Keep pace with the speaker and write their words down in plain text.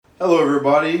Hello,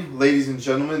 everybody, ladies and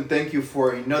gentlemen. Thank you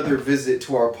for another visit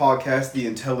to our podcast, The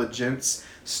Intelligence,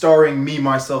 starring me,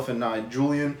 myself, and I,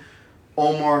 Julian,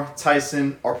 Omar,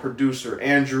 Tyson, our producer,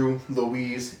 Andrew,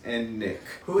 Louise, and Nick.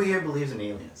 Who here believes in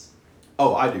aliens?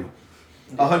 Oh, I do.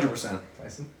 100%.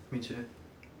 Tyson? Me too.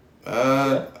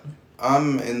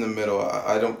 I'm in the middle.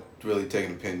 I don't really take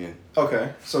an opinion.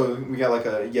 Okay, so we got like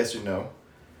a yes or no.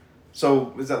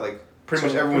 So is that like pretty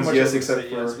much everyone's yes except for...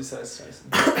 Yes besides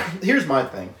Tyson. Here's my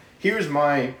thing. Here's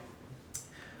my...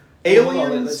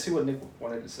 Aliens... Let's see what Nick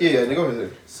wanted to say. Yeah, go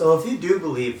ahead. So if you do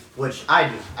believe, which I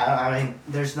do, I mean,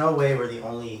 there's no way we're the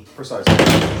only... Precisely.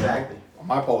 Exactly.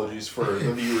 My apologies for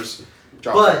the viewers.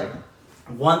 But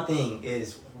one thing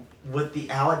is, with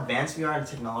how advanced we are in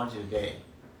technology today,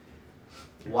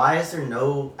 why is there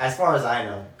no, as far as I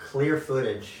know, clear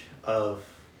footage of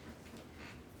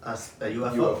a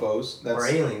UFO? UFOs. Or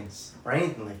aliens, or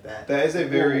anything like that? That is a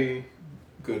very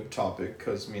good topic,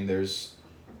 because, I mean,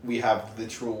 we have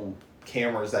literal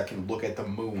cameras that can look at the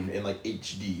moon in, like,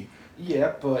 HD.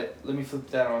 Yeah, but let me flip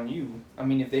that on you. I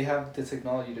mean, if they have the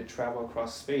technology to travel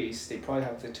across space, they probably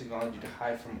have the technology to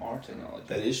hide from our technology.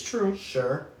 That is true.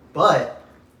 Sure, but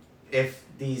if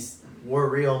these were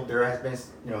real, there has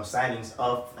been sightings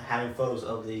of having photos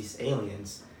of these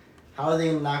aliens. How are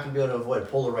they not going to be able to avoid a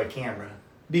Polaroid camera?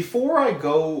 Before I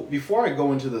go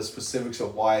into the specifics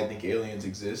of why I think aliens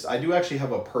exist, I do actually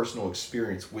have a personal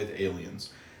experience with aliens.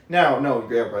 Now, no,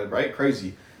 yeah, right,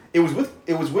 crazy. It was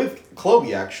with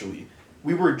Chloe, actually.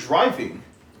 We were driving,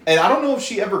 and I don't know if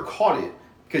she ever caught it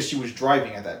because she was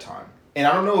driving at that time. And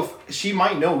I don't know if she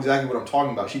might know exactly what I'm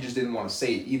talking about. She just didn't want to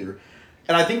say it either.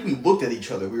 And I think we looked at each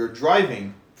other. We were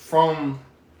driving from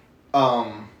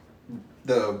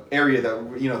the area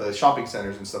that, the shopping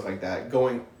centers and stuff like that,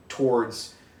 going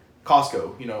towards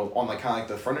Costco, on like kind of like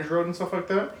the frontage road and stuff like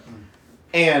that.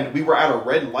 And we were at a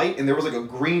red light, and there was like a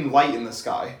green light in the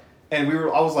sky. And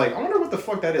I was like, I wonder what the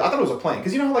fuck that is. I thought it was a plane,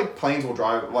 because you know how like planes will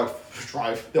drive,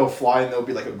 they'll fly and there'll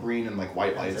be like a green and like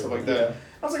white light and stuff like that. Yeah.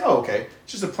 I was like, oh, okay,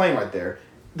 it's just a plane right there.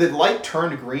 The light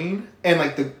turned green, and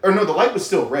the light was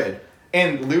still red,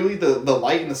 and literally the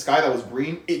light in the sky that was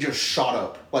green, it just shot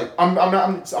up. Like I'm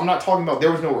not talking about,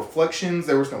 there was no reflections,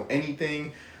 there was no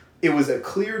anything. It was a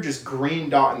clear, just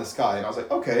green dot in the sky, and I was like,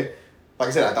 okay. Like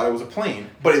I said, I thought it was a plane,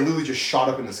 but it literally just shot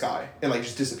up in the sky and like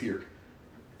just disappeared.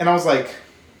 And I was like,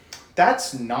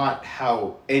 that's not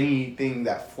how anything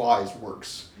that flies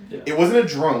works. Yeah. It wasn't a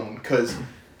drone, because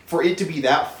for it to be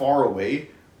that far away,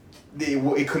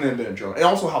 it couldn't have been a drone. And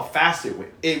also how fast it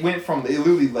went. It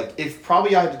literally, like, if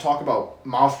probably I had to talk about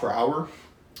miles per hour,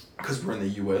 because we're in the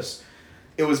U.S.,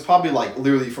 it was probably like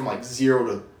literally from like 0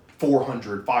 to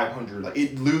 400, 500. Like,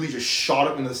 it literally just shot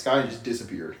up into the sky and just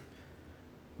disappeared.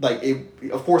 Like,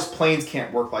 of course, planes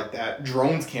can't work like that.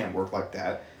 Drones can't work like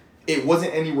that. It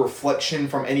wasn't any reflection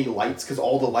from any lights, because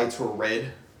all the lights were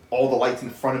red. All the lights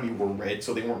in front of me were red,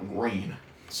 so they weren't green.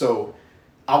 So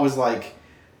I was like,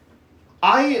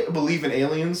 I believe in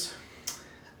aliens,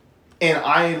 and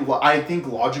I think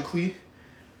logically,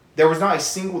 there was not a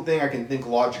single thing I can think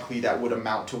logically that would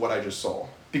amount to what I just saw.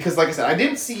 Because like I said, I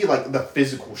didn't see like the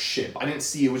physical ship. I didn't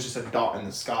see it was just a dot in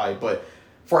the sky. But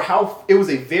for how it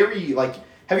was a very like...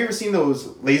 Have you ever seen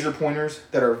those laser pointers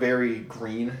that are very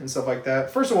green and stuff like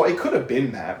that? First of all, it could have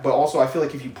been that, but also I feel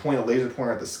like if you point a laser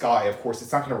pointer at the sky, of course,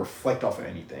 it's not going to reflect off of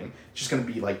anything. It's just going to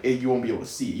be like, you won't be able to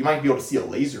see. You might be able to see a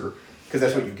laser, because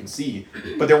that's what you can see,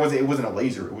 but it wasn't a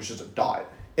laser, it was just a dot.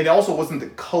 And it also wasn't the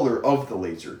color of the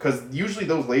laser, because usually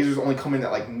those lasers only come in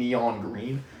at like neon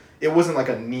green. It wasn't like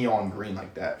a neon green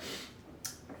like that.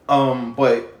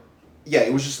 But yeah,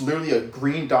 it was just literally a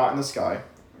green dot in the sky.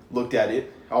 Looked at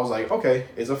it. I was like, okay,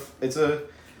 it's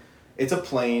a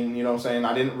plane, you know what I'm saying?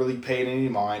 I didn't really pay it any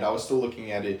mind. I was still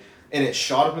looking at it, and it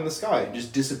shot up in the sky and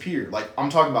just disappeared. Like, I'm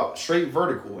talking about straight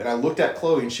vertical. And I looked at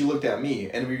Chloe, and she looked at me,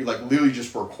 and we like literally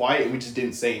just were quiet, and we just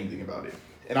didn't say anything about it.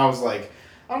 And I was like,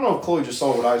 I don't know if Chloe just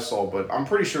saw what I saw, but I'm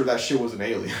pretty sure that shit was an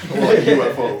alien or like a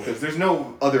UFO, because there's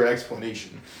no other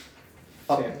explanation.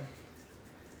 Okay.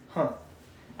 Huh.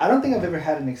 I don't think I've ever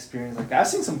had an experience like that. I've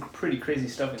seen some pretty crazy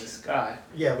stuff in the sky.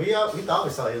 Yeah, we thought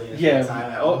we saw aliens Yeah, at the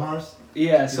time at Omar's.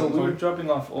 Yeah, so we were dropping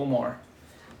off Omar,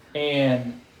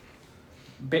 and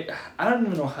I don't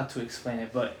even know how to explain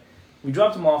it, but we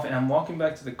dropped him off, and I'm walking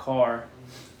back to the car,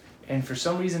 and for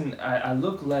some reason, I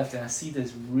look left, and I see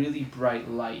this really bright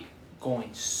light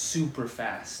going super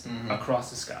fast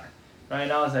across the sky, right?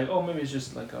 And I was like, oh, maybe it's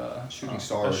just like a shooting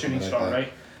star,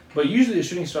 right? But usually a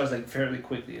shooting star is like fairly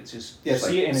quickly. It's just you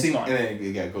see it and it's gone. And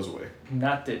then it goes away.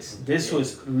 Not this. This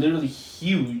was literally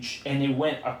huge, and it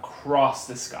went across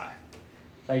the sky.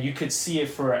 Like you could see it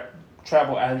for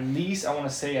travel at least, I want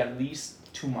to say at least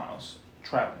 2 miles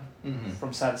traveling Mm-hmm.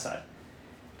 from side to side.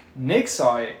 Nick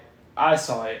saw it. I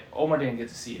saw it. Omar didn't get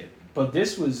to see it. But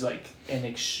this was like an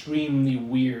extremely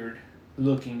weird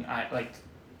looking up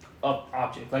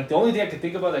object. Like the only thing I could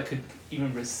think about that could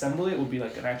even resemble it would be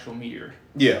like an actual meteor.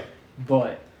 Yeah.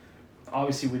 But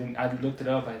obviously we didn't. I looked it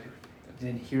up. I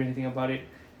didn't hear anything about it.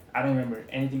 I don't remember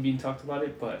anything being talked about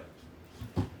it. But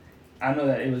I know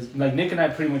that it was like Nick and I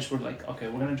pretty much were like, okay,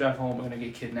 we're gonna drive home. We're gonna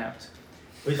get kidnapped.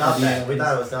 We thought that. We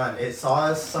thought it was done. It saw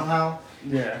us somehow,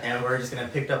 Yeah. and we're just gonna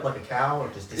picked up like a cow or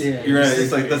just Yeah. You're right.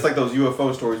 It's like that's like those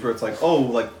UFO stories where it's like, oh,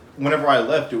 like whenever I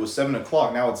left, it was 7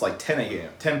 o'clock. Now it's like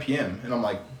 10 p.m. And I'm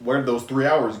like, where did those 3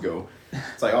 hours go?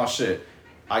 It's like, oh shit,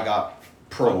 I got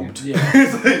probed. Yeah.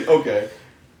 It's like, okay.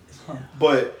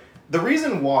 But the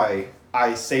reason why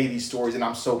I say these stories and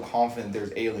I'm so confident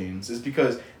there's aliens is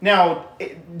because now,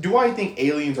 do I think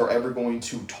aliens are ever going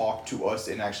to talk to us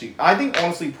and actually, I think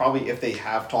honestly probably if they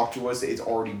have talked to us, it's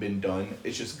already been done.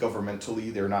 It's just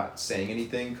governmentally they're not saying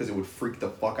anything because it would freak the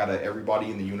fuck out of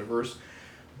everybody in the universe.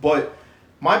 But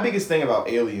my biggest thing about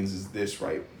aliens is this,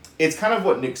 right? It's kind of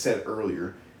what Nick said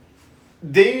earlier.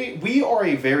 We are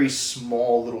a very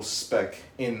small little speck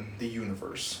in the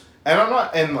universe.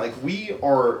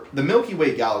 The Milky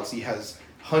Way galaxy has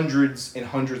hundreds and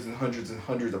hundreds and hundreds and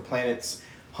hundreds of planets,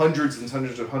 hundreds and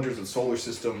hundreds of solar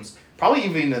systems, probably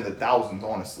even in the thousands,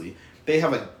 honestly. They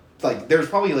have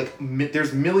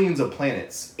there's millions of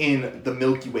planets in the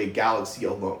Milky Way galaxy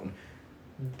alone.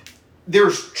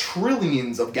 There's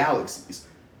trillions of galaxies.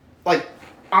 Like,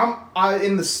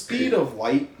 in the speed of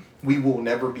light, we will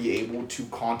never be able to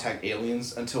contact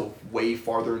aliens until way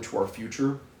farther into our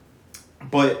future.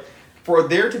 But for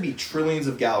there to be trillions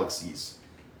of galaxies,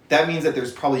 that means that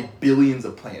there's probably billions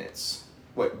of planets.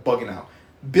 Bugging out.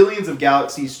 Billions of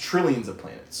galaxies, trillions of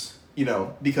planets.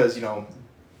 Because,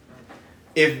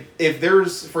 if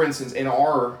there's, for instance, in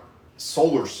our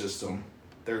solar system,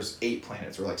 there's 8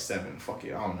 planets, or like 7, fuck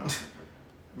it, I don't know.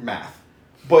 Math.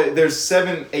 But there's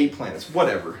 7, 8 planets,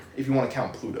 whatever, if you want to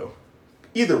count Pluto.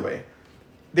 Either way,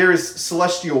 there's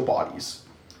celestial bodies.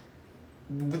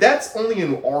 That's only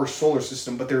in our solar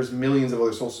system, but there's millions of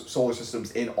other solar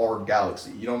systems in our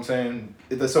galaxy. You know what I'm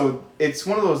saying? So it's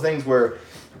one of those things where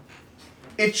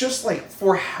it's just like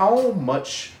for how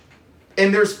much,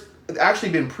 and there's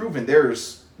actually been proven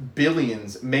there's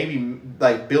billions, maybe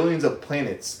like billions of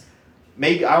planets.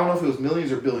 Maybe, I don't know if it was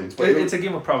millions or billions, but it's a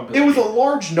game of probability. It was a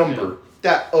large number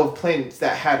of planets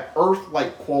that had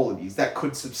Earth-like qualities that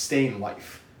could sustain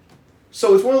life.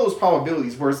 So it's one of those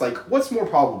probabilities where it's like, what's more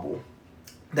probable?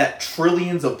 That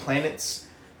trillions of planets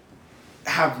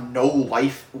have no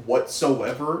life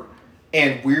whatsoever,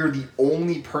 and we're the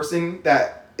only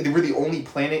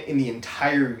planet in the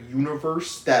entire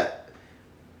universe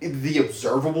the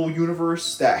observable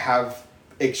universe that have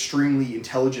extremely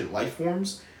intelligent life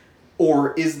forms?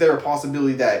 Or is there a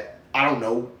possibility that, I don't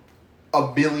know,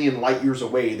 1 billion light years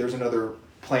away, there's another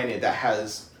planet that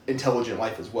has intelligent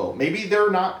life as well? Maybe they're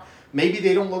not. Maybe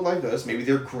they don't look like us. Maybe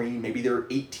they're green. Maybe they're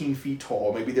 18 feet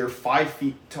tall. Maybe they're 5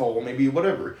 feet tall. Maybe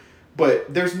whatever.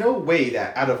 But there's no way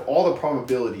that out of all the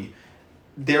probability,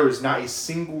 there is not a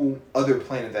single other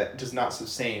planet that does not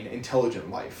sustain intelligent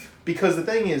life. Because the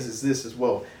thing is this as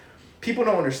well. People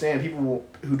don't understand. People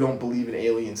who don't believe in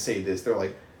aliens say this. They're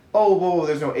like, oh, well,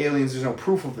 there's no aliens. There's no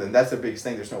proof of them. That's the biggest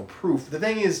thing. There's no proof. The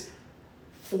thing is,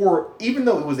 even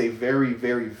though it was a very,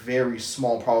 very, very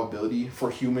small probability for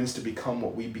humans to become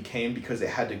what we became, because it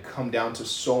had to come down to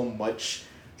so much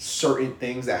certain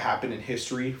things that happened in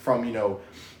history, from,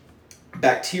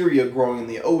 bacteria growing in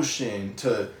the ocean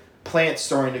to plants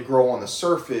starting to grow on the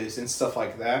surface and stuff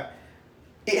like that.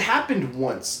 It happened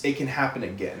once. It can happen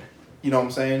again. You know what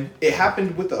I'm saying? It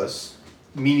happened with us,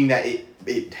 meaning that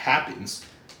it happens,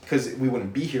 because we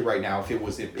wouldn't be here right now if it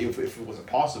wasn't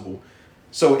possible.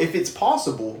 So if it's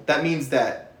possible, that means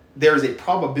that there's a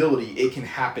probability it can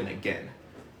happen again.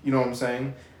 You know what I'm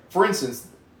saying? For instance,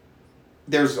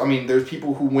 there's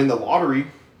people who win the lottery.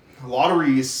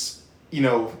 Lotteries,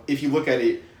 if you look at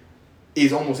it,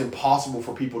 is almost impossible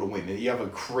for people to win. You have a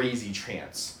crazy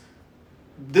chance.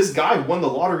 This guy won the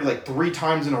lottery like 3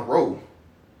 times in a row.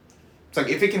 It's like,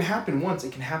 if it can happen once,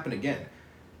 it can happen again.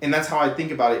 And that's how I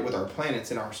think about it with our planets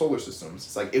in our solar systems.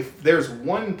 It's like, if there's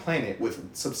one planet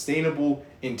with sustainable,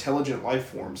 intelligent life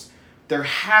forms, there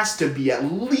has to be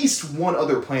at least one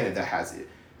other planet that has it.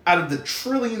 Out of the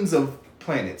trillions of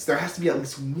planets, there has to be at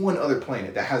least one other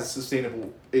planet that has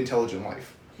sustainable, intelligent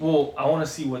life. Well, I want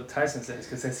to see what Tyson says,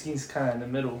 because that seems kind of in the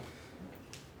middle.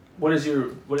 What is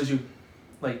your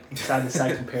like side to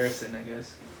side comparison, I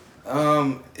guess?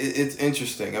 It's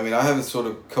interesting. I mean, I have a sort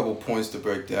of couple points to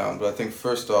break down, but I think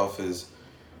first off is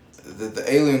the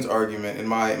aliens argument, in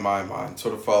my mind,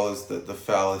 sort of follows the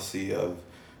fallacy of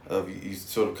you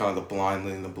sort of kind of the blind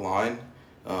leading the blind.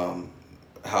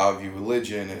 How I view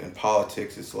religion and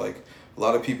politics is like a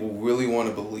lot of people really want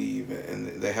to believe,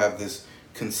 and they have this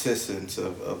consistence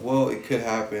of well, it could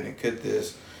happen, it could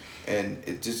this, and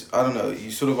it just, I don't know, you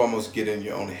sort of almost get in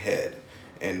your own head.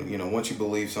 And, you know, once you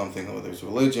believe something, whether it's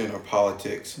religion or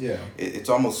politics, it's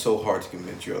almost so hard to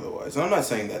convince you otherwise. And I'm not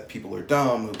saying that people are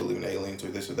dumb who believe in aliens or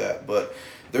this or that, but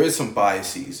there is some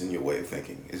biases in your way of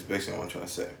thinking, is basically what I'm trying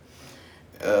to say.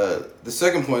 The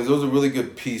second point is, there was a really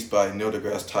good piece by Neil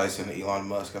deGrasse Tyson and Elon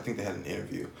Musk. I think they had an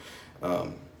interview.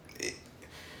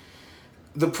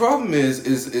 The problem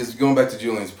is going back to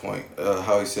Julian's point,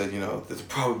 how he said, you know, that the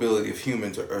probability of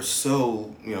humans are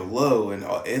so, you know, low, and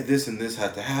this and this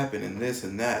had to happen, and this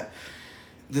and that.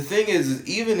 The thing is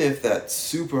even if that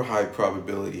super high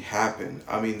probability happened,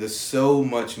 I mean, there's so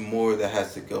much more that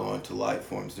has to go into life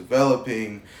forms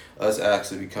developing, us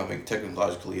actually becoming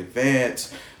technologically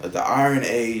advanced, the Iron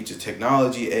Age, the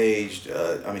technology age.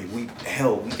 I mean, we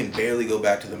can barely go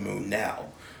back to the moon now.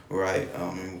 Right,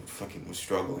 and fucking was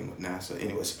struggling with NASA.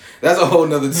 Anyways, that's a whole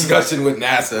nother discussion with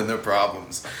NASA and their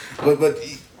problems.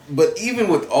 But even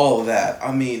with all of that,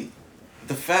 I mean,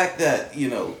 the fact that, you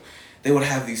know, they would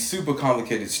have these super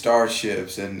complicated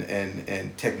starships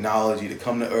and technology to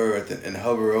come to Earth and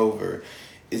hover over,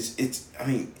 I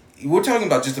mean, we're talking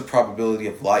about just the probability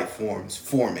of life forms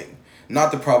forming,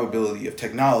 not the probability of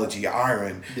technology,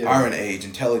 Iron Age,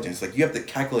 intelligence. Like, you have to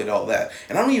calculate all that.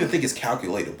 And I don't even think it's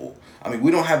calculatable. I mean,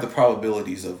 we don't have the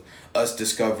probabilities of us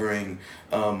discovering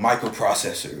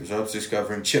microprocessors, or us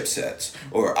discovering chipsets,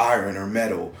 or iron or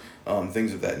metal,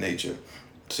 things of that nature.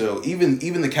 So even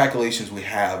the calculations we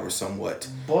have are somewhat,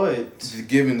 but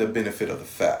given the benefit of the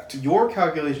fact. Your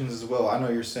calculations as well, I know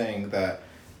you're saying that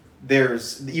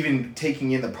there's, even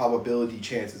taking in the probability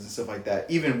chances and stuff like that,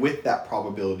 even with that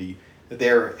probability, that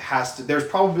there's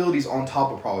probabilities on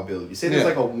top of probabilities. Say there's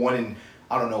like a 1 in,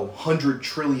 I don't know, 100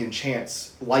 trillion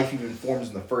chance life even forms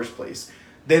in the first place.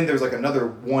 Then there's like another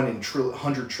 1 in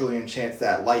 100 trillion chance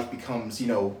that life becomes, you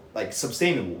know, like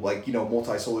sustainable, like, you know,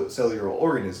 multicellular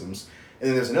organisms. And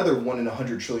then there's another 1 in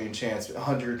 100 trillion chance,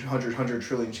 100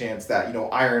 trillion chance that, you know,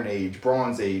 Iron Age,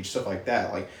 Bronze Age, stuff like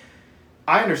that. Like,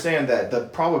 I understand that the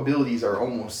probabilities are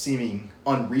almost seeming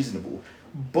unreasonable,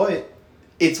 but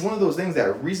it's one of those things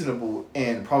that reasonable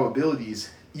and probabilities,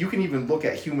 you can even look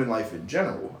at human life in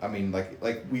general. I mean,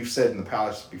 like we've said in the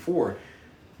past before,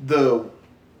 the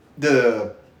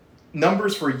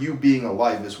numbers for you being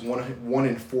alive is 1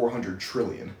 in 400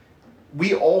 trillion.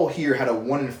 We all here had a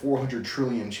 1 in 400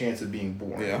 trillion chance of being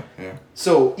born. Yeah.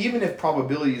 So even if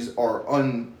probabilities are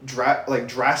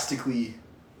drastically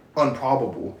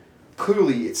improbable,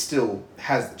 clearly it still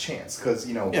has the chance, because,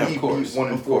 you know, we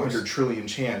 1 in 400 trillion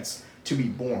chance to be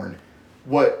born.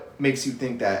 What makes you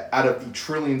think that out of the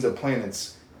trillions of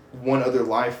planets, one other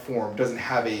life form doesn't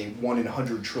have a 1 in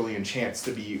 100 trillion chance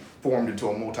to be formed into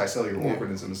a multicellular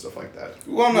organism and stuff like that?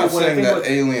 Well, I'm not saying that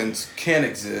aliens can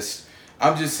exist.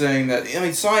 I'm just saying that, I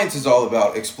mean, science is all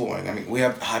about exploring. I mean, we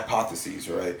have hypotheses,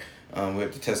 right? We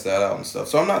have to test that out and stuff.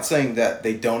 So I'm not saying that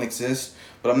they don't exist,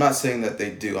 but I'm not saying that they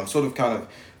do. I'm sort of kind of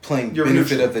playing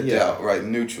benefit of the doubt, right?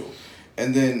 Neutral.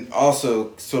 And then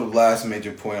also, sort of last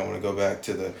major point, I want to go back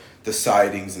to the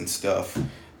sightings and stuff.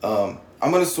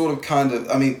 I'm going to sort of kind of,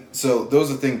 I mean, so there was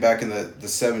a thing back in the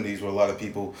 70s where a lot of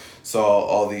people saw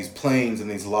all these planes and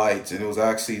these lights, and it was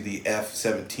actually the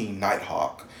F-17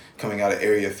 Nighthawk coming out of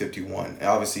Area 51. And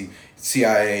obviously,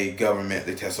 CIA, government,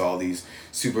 they test all these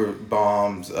super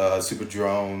bombs, super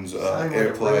drones,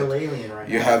 airplanes.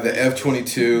 You have the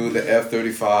F-22, the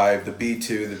F-35, the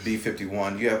B-2, the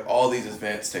B-51. You have all these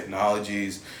advanced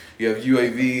technologies. You have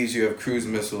UAVs, you have cruise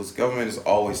missiles. Government is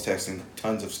always testing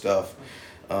tons of stuff.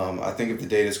 I think if the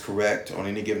data is correct, on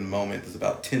any given moment, there's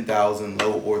about 10,000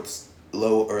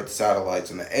 low Earth satellites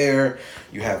in the air.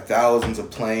 You have thousands of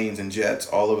planes and jets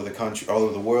all over the country, all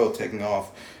over the world, taking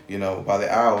off, you know, by the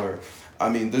hour. I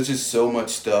mean, there's just so much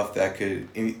stuff that could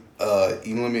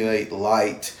eliminate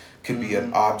light, could be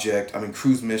an object. I mean,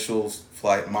 cruise missiles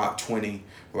fly at Mach 20,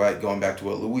 right? Going back to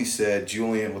what Luis said,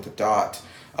 Julian with the dot.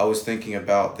 I was thinking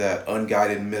about that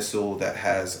unguided missile that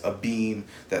has a beam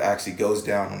that actually goes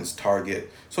down on its target,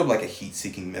 sort of like a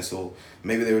heat-seeking missile.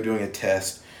 Maybe they were doing a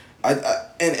test. And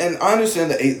I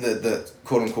understand the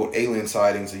quote-unquote alien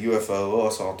sightings, the UFO, oh, I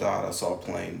saw a dot, I saw a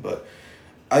plane, but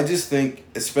I just think,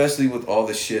 especially with all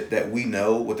the shit that we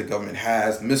know, what the government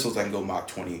has, missiles that can go Mach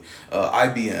 20,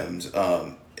 IBMs,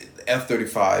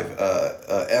 F-35,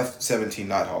 F-17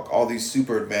 Nighthawk, all these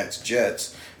super advanced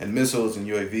jets and missiles and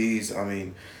UAVs, I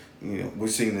mean, we're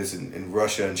seeing this in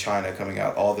Russia and China coming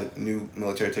out, all the new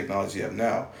military technology you have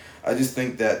now. I just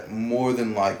think that more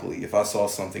than likely, if I saw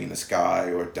something in the sky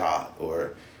or a dot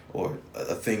or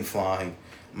a thing flying,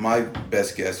 my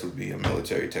best guess would be a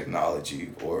military technology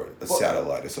or a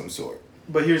satellite of some sort.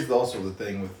 But here's also the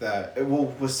thing with that. Well,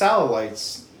 with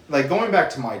satellites, like going back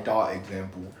to my dot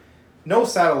example, no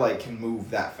satellite can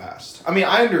move that fast. I mean,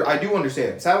 I do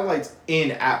understand. Satellites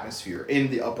in atmosphere, in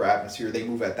the upper atmosphere, they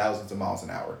move at thousands of miles an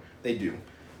hour. They do.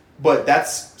 But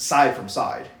that's side from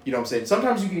side. You know what I'm saying?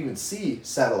 Sometimes you can even see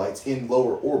satellites in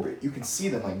lower orbit. You can see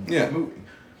them moving.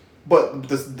 But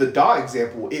the dot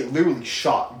example, it literally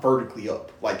shot vertically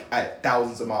up, like at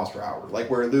thousands of miles per hour. Like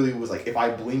where it literally was like, if I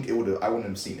blinked, I wouldn't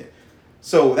have seen it.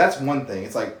 So that's one thing.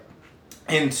 It's like,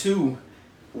 and two,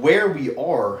 where we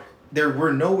are,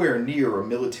 we're nowhere near a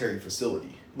military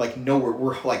facility. Like nowhere.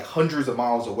 We're like hundreds of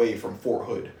miles away from Fort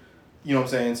Hood. You know what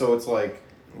I'm saying? So it's like,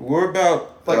 we're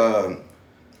about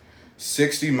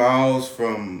 60 miles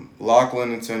from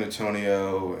Laughlin in San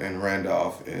Antonio and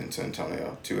Randolph in San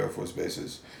Antonio, 2 Air Force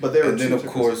bases. But then of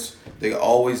course they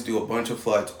always do a bunch of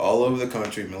flights all over the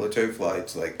country, military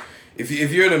flights. Like if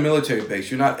you're at a military base,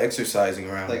 you're not exercising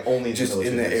around like only just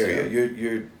in the area. Yeah.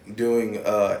 You're doing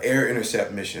air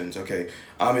intercept missions. Okay,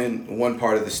 I'm in one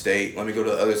part of the state. Let me go to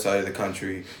the other side of the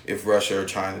country if Russia or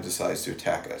China decides to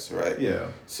attack us. Right? Yeah.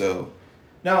 So.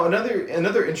 Now,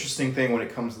 another interesting thing when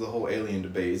it comes to the whole alien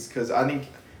debate is because I think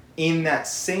in that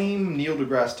same Neil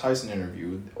deGrasse Tyson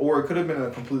interview, or it could have been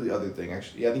a completely other thing,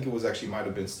 actually. I think it might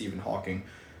have been Stephen Hawking.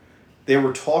 They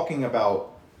were talking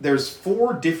about, there's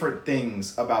 4 different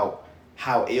things about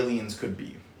how aliens could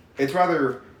be. It's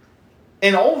rather,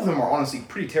 and all of them are honestly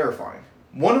pretty terrifying.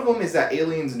 One of them is that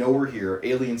aliens know we're here.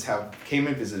 Aliens came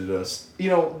and visited us. You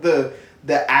know,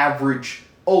 the average,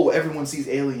 everyone sees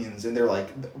aliens, and they're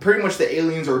like, pretty much the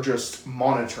aliens are just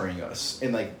monitoring us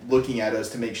and like looking at us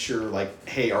to make sure, like,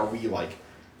 hey, are we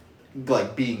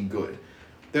like being good?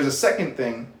 There's a second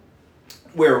thing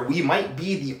where we might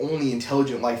be the only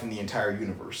intelligent life in the entire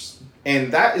universe,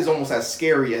 and that is almost as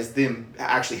scary as them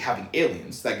actually having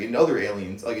aliens, like in other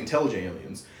aliens, like intelligent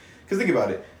aliens. Because think about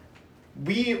it,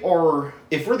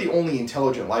 if we're the only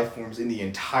intelligent life forms in the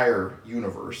entire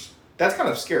universe, that's kind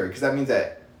of scary because that means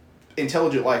that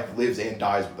intelligent life lives and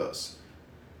dies with us.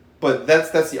 But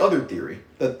that's the other theory.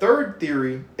 The third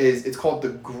theory it's called the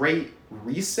Great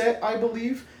Reset, I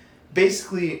believe.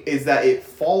 Basically is that it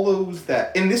follows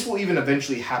that, and this will even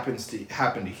eventually happen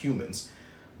to humans,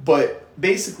 but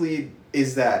basically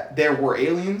is that there were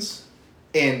aliens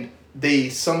and they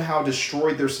somehow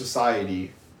destroyed their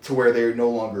society to where they no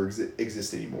longer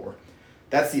exist anymore.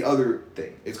 That's the other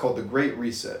thing. It's called the Great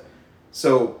Reset.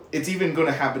 So it's even going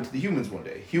to happen to the humans one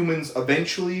day. Humans,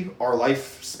 eventually, our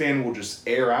lifespan will just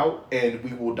air out and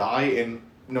we will die. And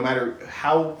no matter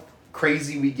how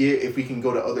crazy we get, if we can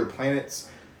go to other planets,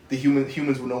 the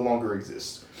humans will no longer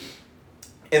exist.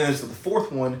 And there's the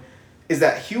fourth one, is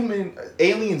that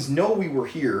aliens know we were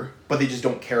here, but they just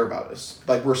don't care about us.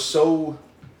 Like, we're so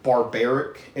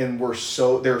barbaric and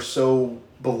they're so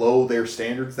below their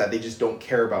standards that they just don't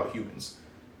care about humans.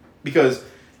 Because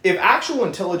if actual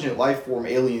intelligent life form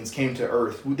aliens came to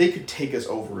Earth, they could take us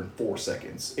over in 4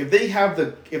 seconds. If they have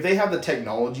the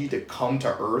technology to come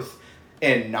to Earth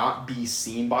and not be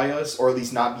seen by us, or at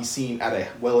least not be seen at a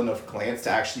well enough glance to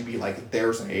actually be like,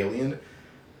 there's an alien,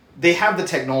 they have the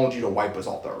technology to wipe us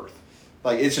off the Earth.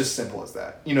 Like, it's just simple as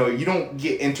that. You know, you don't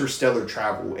get interstellar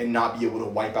travel and not be able to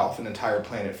wipe off an entire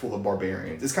planet full of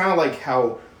barbarians. It's kind of like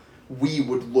how we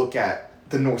would look at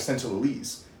the North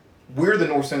Sentinelese. We're the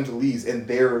North Sentinelese and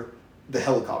they're the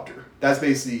helicopter. That's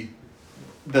basically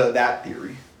that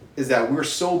theory, is that we're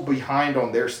so behind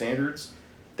on their standards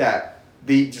that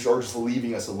they just are just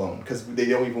leaving us alone because they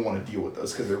don't even want to deal with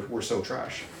us because we're so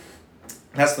trash.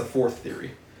 That's the fourth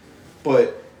theory.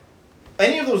 But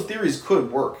any of those theories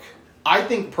could work. I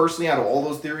think personally, out of all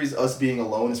those theories, us being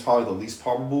alone is probably the least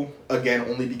probable. Again,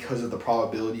 only because of the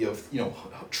probability of,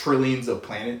 trillions of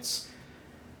planets.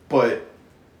 But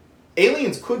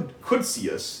aliens could see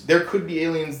us. There could be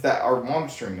aliens that are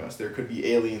monitoring us. There could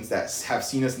be aliens that have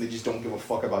seen us and they just don't give a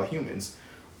fuck about humans.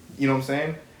 You know what I'm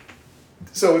saying?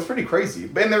 So it's pretty crazy.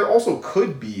 And there also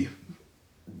could be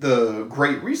the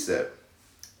Great Reset.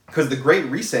 Because the Great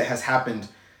Reset has happened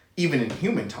even in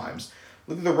human times.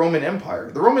 Look at the Roman Empire.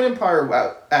 The Roman Empire,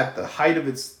 at the height of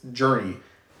its journey,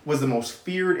 was the most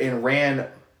feared and ran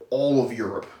all of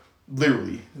Europe.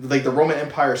 Literally. Like, the Roman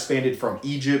Empire spanned from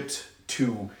Egypt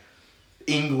to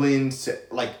England.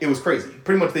 It was crazy.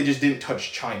 Pretty much they just didn't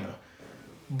touch China.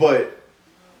 But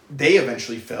they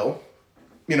eventually fell.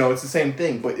 It's the same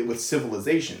thing, but with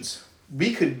civilizations.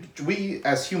 We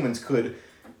as humans could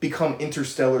become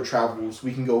interstellar travels.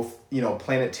 We can go,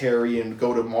 planetary and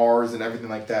go to Mars and everything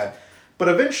like that. But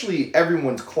eventually,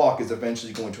 everyone's clock is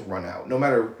eventually going to run out, no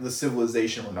matter the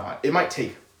civilization or not. It might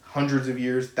take hundreds of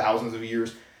years, thousands of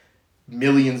years,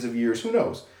 millions of years, who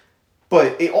knows?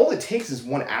 But all it takes is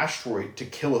one asteroid to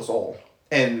kill us all.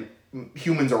 And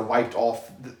humans are wiped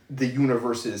off the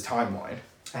universe's timeline.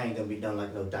 I ain't gonna be done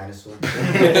like no dinosaur.